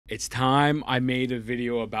It's time I made a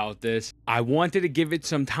video about this. I wanted to give it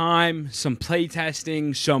some time, some play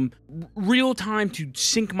testing, some real time to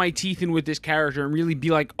sink my teeth in with this character and really be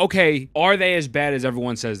like, okay, are they as bad as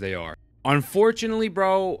everyone says they are? Unfortunately,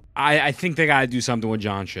 bro, I think they gotta do something with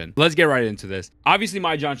Jianxin. Let's get right into this. Obviously,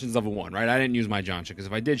 my Jianxin's level 1, right? I didn't use my Jianxin because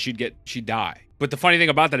if I did, she'd die. But the funny thing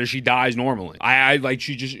about that is she dies normally.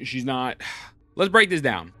 She's not. Let's break this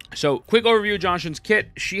down. So, quick overview of Jianxin's kit.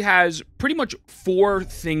 She has pretty much 4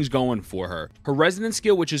 things going for her. Her resonance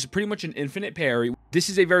skill, which is pretty much an infinite parry. This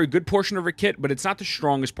is a very good portion of her kit, but it's not the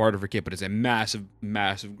strongest part of her kit, but it's a massive,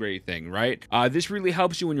 massive great thing, right? This really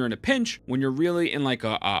helps you when you're in a pinch, when you're really in like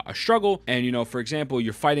a struggle, and you know, for example,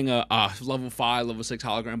 you're fighting a level 5, level 6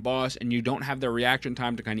 hologram boss, and you don't have the reaction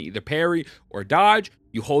time to kind of either parry or dodge.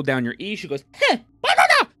 You hold down your E, she goes, heh,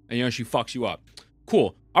 and you know, she fucks you up.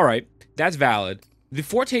 Cool. All right. That's valid. The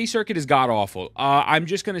Forte Circuit is god-awful. I'm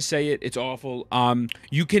just going to say it. It's awful.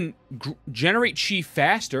 You can generate chi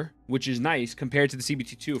faster, which is nice compared to the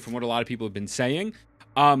CBT2 from what a lot of people have been saying.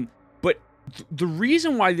 But the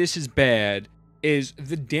reason why this is bad is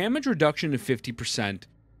the damage reduction to 50%.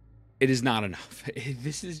 It is not enough.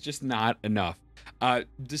 This is just not enough.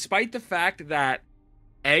 Despite the fact that,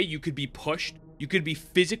 A, you could be pushed, you could be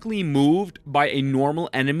physically moved by a normal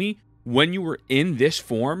enemy when you were in this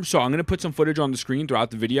form. So I'm going to put some footage on the screen throughout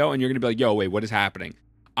the video and you're going to be like, yo, wait, what is happening?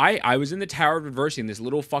 I was in the Tower of Adversity, this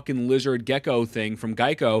little fucking lizard gecko thing from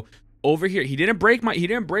Geico over here. He didn't break my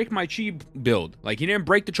chi build. Like, he didn't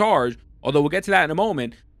break the charge, although we'll get to that in a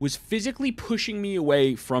moment. Was physically pushing me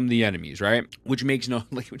away from the enemies, right? Which makes no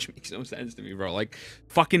sense to me, bro. Like,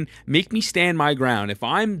 fucking make me stand my ground. If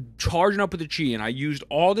I'm charging up with the chi and I used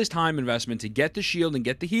all this time investment to get the shield and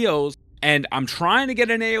get the heals, and I'm trying to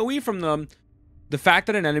get an AoE from them, the fact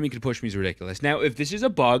that an enemy can push me is ridiculous. Now, if this is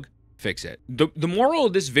a bug, fix it. The moral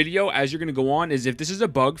of this video, as you're going to go on, is if this is a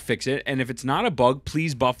bug, fix it. And if it's not a bug,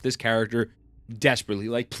 please buff this character desperately.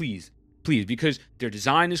 Like, please, because their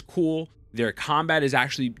design is cool. Their combat is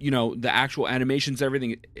actually, you know, the actual animations,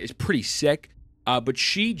 everything is pretty sick. But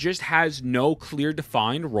she just has no clear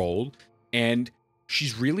defined role. And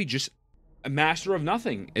she's really just a master of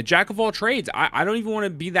nothing, a jack of all trades. I don't even want to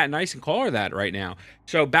be that nice and call her that right now.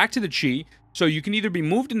 So back to the chi. So you can either be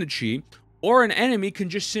moved in the chi, or an enemy can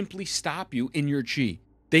just simply stop you in your chi.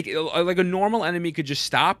 Like a normal enemy could just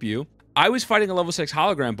stop you. I was fighting a level 6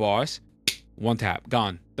 hologram boss. One tap,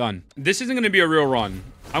 gone, done. This isn't going to be a real run.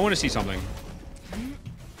 I want to see something.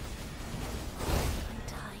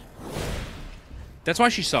 That's why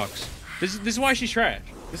she sucks. This is why she's trash.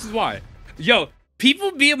 This is why. Yo,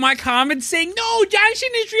 people be in my comments saying, no, Jianxin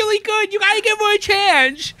is really good. You gotta give her a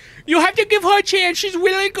chance. You have to give her a chance. She's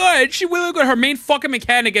really good. She's really good. Her main fucking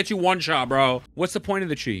mechanic gets you one shot, bro. What's the point of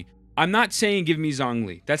the chi? I'm not saying give me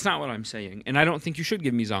Zhongli. That's not what I'm saying. And I don't think you should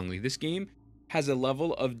give me Zhongli. This game has a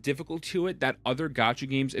level of difficulty to it that other gacha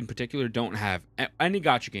games in particular don't have. Any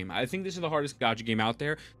gacha game. I think this is the hardest gacha game out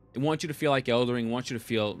there. It wants you to feel like Ring. It wants you to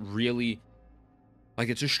feel really like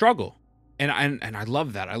it's a struggle. And I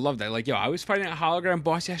love that. I love that. Like, yo, I was fighting a hologram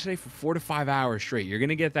boss yesterday for 4 to 5 hours straight. You're going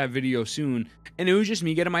to get that video soon. And it was just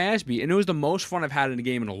me getting my ass beat. And it was the most fun I've had in a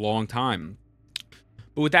game in a long time.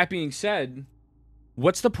 But with that being said,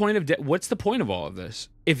 what's the point of all of this?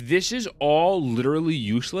 If this is all literally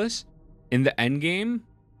useless in the end game,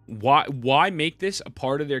 why make this a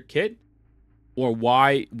part of their kit? Or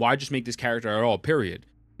why just make this character at all, period?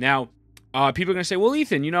 Now, people are going to say, well,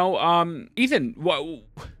 Ethin, you know, Ethin,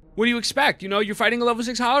 what do you expect? You know, you're fighting a level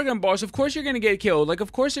 6 hologram boss. Of course you're going to get killed. Like,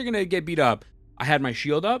 of course you're going to get beat up. I had my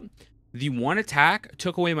shield up. The one attack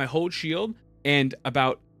took away my whole shield and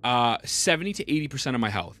about 70 to 80% of my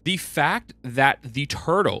health. The fact that the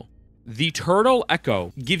turtle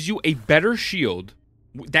echo gives you a better shield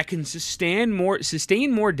that can sustain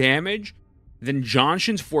more damage than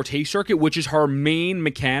Jianxin's Forte Circuit, which is her main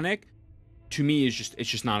mechanic, to me is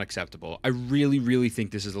just not acceptable. I really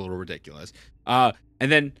think this is a little ridiculous.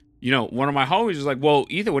 And then, you know, one of my homies was like, well,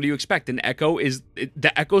 Ethan, what do you expect?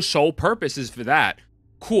 The Echo's sole purpose is for that.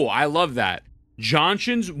 Cool, I love that.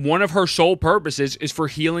 Jianxin's, one of her sole purposes is for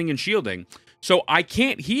healing and shielding. So I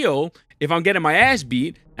can't heal if I'm getting my ass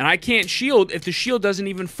beat, and I can't shield if the shield doesn't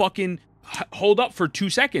even fucking hold up for 2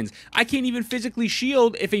 seconds. I can't even physically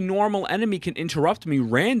shield if a normal enemy can interrupt me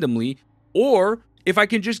randomly, or if I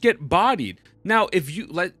can just get bodied. Now, if you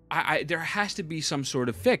there has to be some sort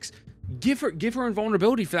of fix. Give her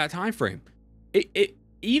invulnerability for that time frame.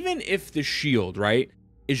 Even if the shield, right,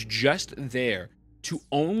 is just there to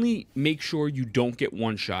only make sure you don't get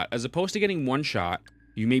one shot, as opposed to getting one shot,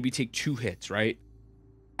 you maybe take 2 hits, right?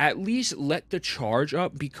 At least let the charge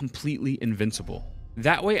up be completely invincible.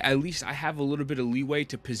 That way, at least I have a little bit of leeway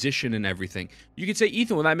to position and everything. You could say,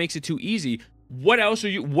 Ethan, well, that makes it too easy. What else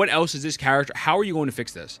is this character? How are you going to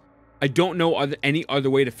fix this? I don't know any other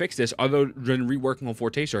way to fix this other than reworking on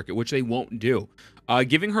Forte Circuit, which they won't do.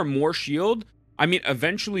 Giving her more shield. I mean,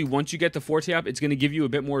 eventually, once you get the Forte up, it's going to give you a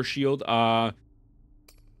bit more shield.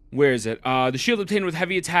 Where is it? The shield obtained with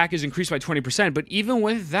heavy attack is increased by 20%. But even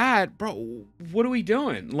with that, bro, what are we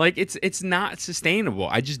doing? Like, it's not sustainable.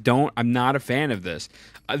 I'm not a fan of this.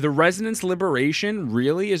 The Resonance Liberation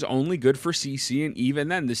really is only good for CC. And even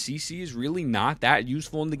then, the CC is really not that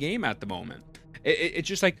useful in the game at the moment. It's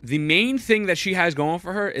just like the main thing that she has going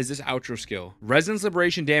for her is this outro skill. Resonance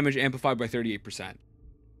Liberation damage amplified by 38%.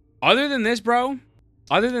 Other than this, bro,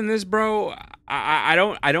 I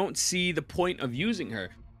don't see the point of using her.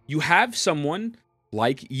 You have someone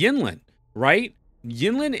like Jianxin, right?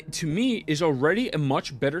 Jianxin, to me, is already a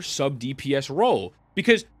much better sub DPS role.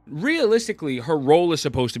 Because realistically, her role is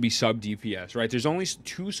supposed to be sub DPS, right? There's only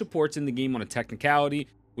 2 supports in the game on a technicality,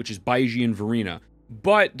 which is Baiji and Verena.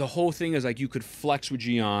 But the whole thing is like you could flex with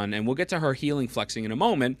Jian, and we'll get to her healing flexing in a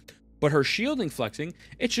moment. But her shielding flexing,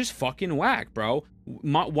 it's just fucking whack, bro.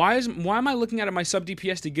 Why am I looking at my sub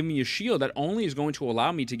DPS to give me a shield that only is going to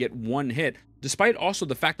allow me to get 1 hit, despite also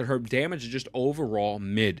the fact that her damage is just overall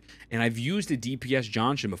mid. And I've used the DPS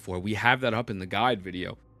Jianxin before. We have that up in the guide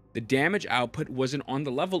video. The damage output wasn't on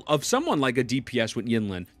the level of someone like a DPS with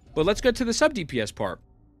Jianxin. But let's get to the sub DPS part.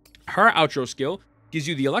 Her outro skill gives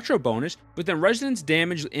you the electro bonus, but then resonance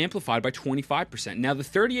damage amplified by 25%. Now the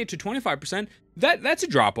 38 to 25%, that's a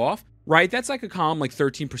drop off, right? That's like a calm like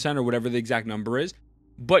 13% or whatever the exact number is.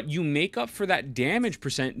 But you make up for that damage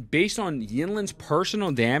percent based on Jianxin's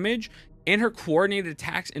personal damage and her coordinated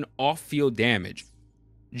attacks and off-field damage.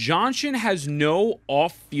 Jianxin has no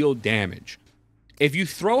off-field damage. If you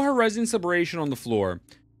throw her Resonance Liberation on the floor,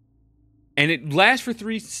 and it lasts for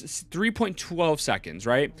 3.12 seconds,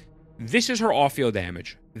 right? This is her off-field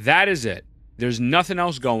damage. That is it. There's nothing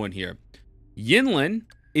else going here. Jianxin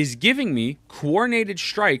is giving me coordinated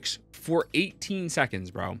strikes for 18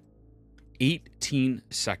 seconds, bro. 18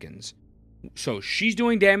 seconds. So she's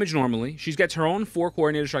doing damage normally. She gets her own 4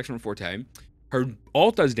 coordinated strikes from Forte. Her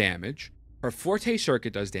ult does damage. Her Forte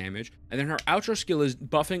Circuit does damage. And then her outro skill is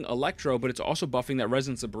buffing Electro, but it's also buffing that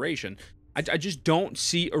Resonance Liberation. I just don't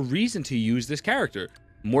see a reason to use this character.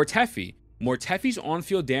 Mortefi. Mortefi's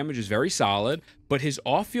on-field damage is very solid, but his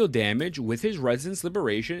off-field damage with his Resonance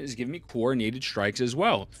Liberation is giving me coordinated strikes as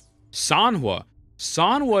well. Sanhua.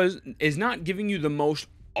 Sanhua is not giving you the most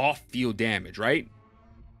off-field damage, right?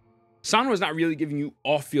 Sanhua is not really giving you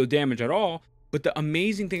off-field damage at all, but the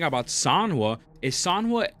amazing thing about Sanhua is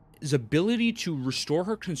Sanhua's ability to restore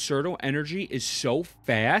her Concerto energy is so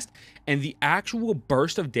fast, and the actual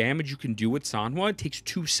burst of damage you can do with Sanhua takes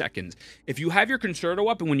 2 seconds. If you have your Concerto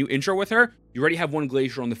up and when you intro with her, you already have 1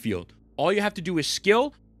 Glacier on the field. All you have to do is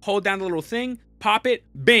skill, hold down the little thing, pop it,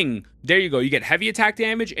 bing. There you go. You get heavy attack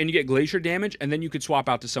damage and you get Glacier damage, and then you could swap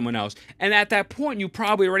out to someone else. And at that point, you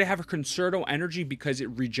probably already have a Concerto energy because it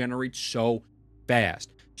regenerates so fast.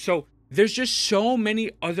 So there's just so many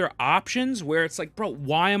other options where it's like, bro,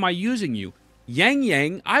 why am I using you? Yang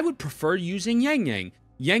Yang, I would prefer using Yang Yang.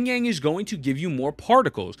 Yang Yang is going to give you more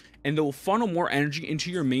particles, and they'll funnel more energy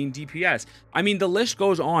into your main DPS. I mean, the list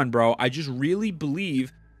goes on, bro. I just really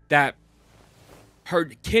believe that her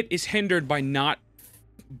kit is hindered by not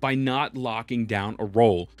locking down a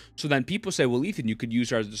role. So then people say, well, Ethan, you could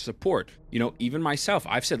use her as a support. You know, even myself,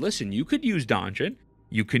 I've said, listen, you could use Donjin,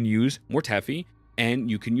 you can use Mortefi,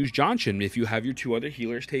 and you can use Jianxin if you have your 2 other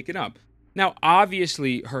healers taken up. Now,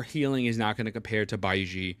 obviously, her healing is not going to compare to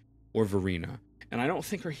Baiji or Verena. And I don't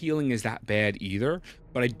think her healing is that bad either,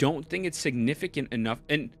 but I don't think it's significant enough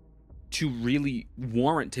and to really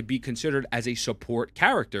warrant to be considered as a support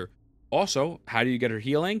character. Also, how do you get her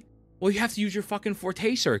healing? Well, you have to use your fucking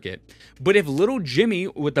Forte Circuit. But if little Jimmy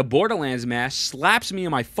with the Borderlands mask slaps me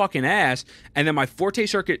in my fucking ass, and then my Forte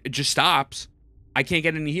Circuit just stops, I can't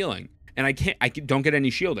get any healing. And I don't get any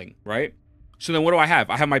shielding, right? So then what do I have?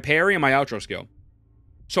 I have my parry and my outro skill.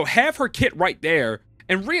 So have her kit right there.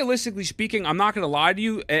 And realistically speaking, I'm not going to lie to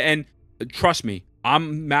you. And trust me,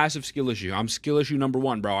 I'm massive skill issue. I'm skill issue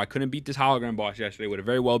 #1, bro. I couldn't beat this hologram boss yesterday with a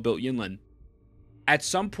very well-built Jianxin. At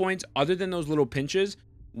some points, other than those little pinches,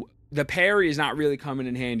 the parry is not really coming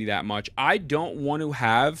in handy that much. I don't want to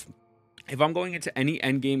have, if I'm going into any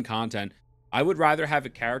endgame content, I would rather have a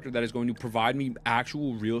character that is going to provide me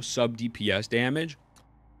actual real sub DPS damage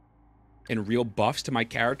and real buffs to my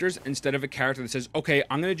characters instead of a character that says, okay,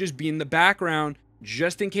 I'm going to just be in the background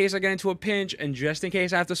just in case I get into a pinch and just in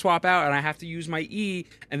case I have to swap out and I have to use my E,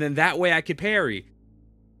 and then that way I could parry.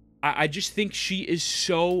 I just think she is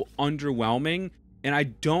so underwhelming, and I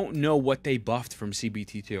don't know what they buffed from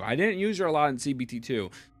CBT2. I didn't use her a lot in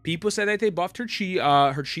CBT2. People said that they buffed her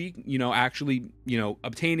chi, you know, actually, you know,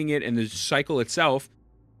 obtaining it and the cycle itself.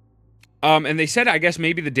 And they said, I guess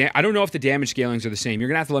maybe I don't know if the damage scalings are the same. You're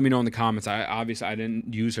gonna have to let me know in the comments. Obviously I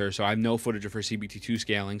didn't use her, so I have no footage of her CBT2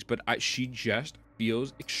 scalings, but she just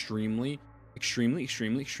feels extremely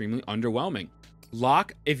underwhelming.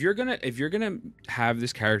 If you're gonna have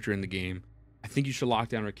this character in the game, I think you should lock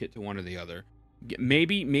down her kit to one or the other.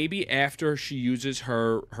 Maybe after she uses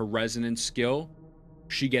her resonance skill,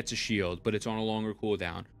 she gets a shield, but it's on a longer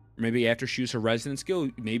cooldown. Maybe after she uses her resonance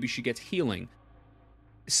skill, maybe she gets healing.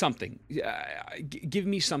 Something. Give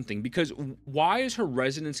me something, because why is her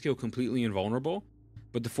resonance skill completely invulnerable,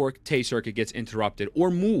 but the Forte Circuit gets interrupted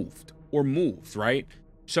or moved, right?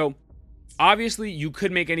 So obviously you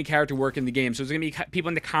could make any character work in the game, so there's gonna be people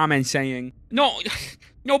in the comments saying, no,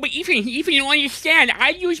 but Ethan, you don't understand. I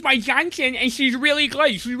use my Jianxin and she's really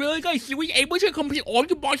good. She was able to complete all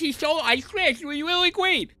the bosses solo. I swear, she was really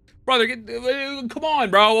great. Brother, come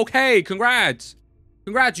on, bro. Okay, congrats.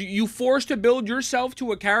 You forced to build yourself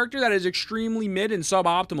to a character that is extremely mid and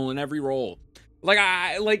suboptimal in every role. Like,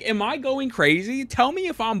 am I going crazy? Tell me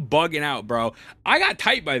if I'm bugging out, bro. I got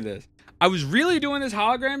tight by this. I was really doing this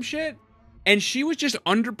hologram shit, and she was just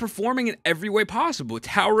underperforming in every way possible.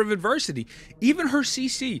 Tower of Adversity. Even her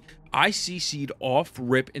CC. I CC'd off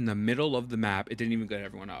rip in the middle of the map. It didn't even get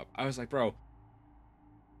everyone up. I was like, bro.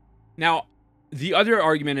 Now, the other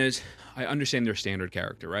argument is, I understand their standard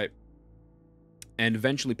character, right? And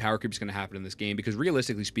eventually power creep is going to happen in this game, because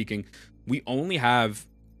realistically speaking, we only have,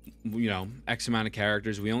 you know, X amount of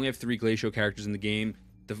characters. We only have 3 Glacial characters in the game.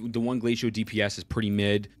 The one Glacial DPS is pretty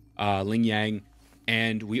mid, Ling Yang.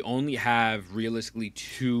 And we only have realistically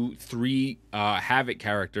 3 Havoc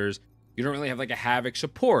characters. You don't really have like a Havoc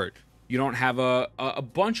support. You don't have a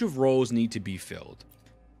bunch of roles need to be filled.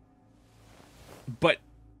 But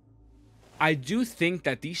I do think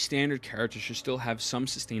that these standard characters should still have some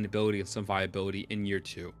sustainability and some viability in year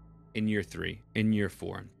 2, in year 3, in year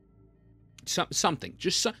 4. Something,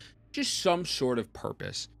 just some sort of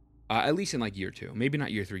purpose, at least in like year 2, maybe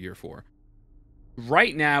not year 3, year 4.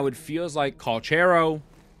 Right now, it feels like Calchero,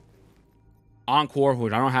 Encore, who I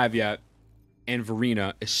don't have yet, and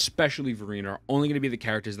Verena, especially Verena, are only going to be the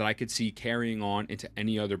characters that I could see carrying on into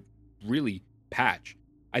any other really patch.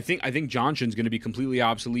 I think Jianxin's going to be completely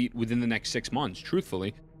obsolete within the next 6 months,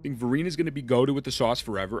 truthfully. I think Verena's going to be goated with the sauce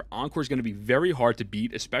forever. Encore's going to be very hard to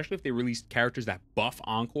beat, especially if they release characters that buff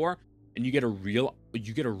Encore, and you get a really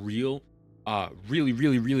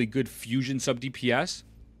good fusion sub DPS.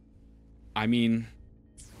 I mean,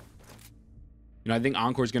 you know, I think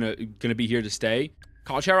Encore's gonna be here to stay.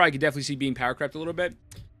 Calchero, I could definitely see being power crept a little bit,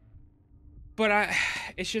 but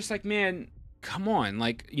it's just like, man, come on,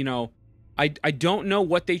 like, you know, I don't know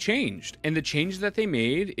what they changed, and the changes that they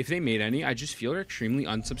made, if they made any, I just feel are extremely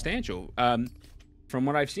unsubstantial. From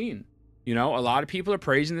what I've seen, you know, a lot of people are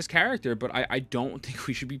praising this character, but I don't think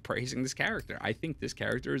we should be praising this character. I think this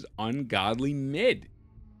character is ungodly mid,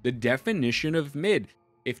 the definition of mid.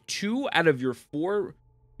 If 2 out of your four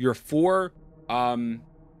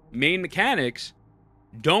main mechanics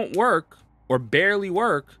don't work or barely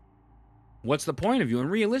work, what's the point of you? And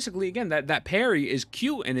realistically, again, that parry is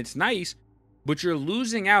cute and it's nice, but you're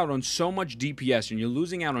losing out on so much DPS, and you're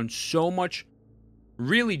losing out on so much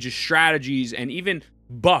really just strategies and even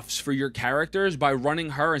buffs for your characters by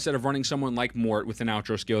running her instead of running someone like Mort with an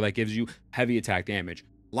outro skill that gives you heavy attack damage,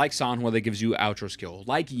 like Sanhua that gives you outro skill,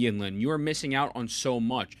 like Yinlin. You are missing out on so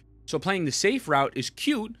much. So playing the safe route is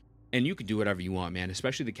cute, and you can do whatever you want, man,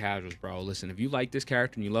 especially the casuals, bro. Listen, if you like this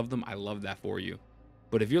character and you love them, I love that for you.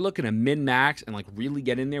 But if you're looking to min-max and like really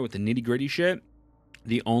get in there with the nitty-gritty shit,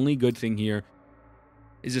 the only good thing here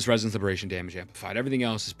is this Resonance Liberation damage amplified. Everything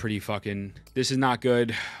else is pretty fucking... This is not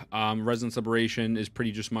good. Resonance Liberation is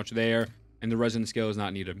pretty just much there, and the Resonance skill is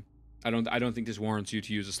not needed. I don't think this warrants you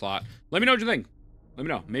to use a slot. Let me know what you think. Let me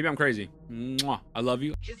know. Maybe I'm crazy. Mwah. I love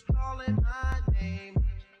you. Just calling my name.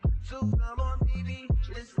 So come on, baby,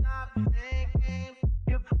 let's stop.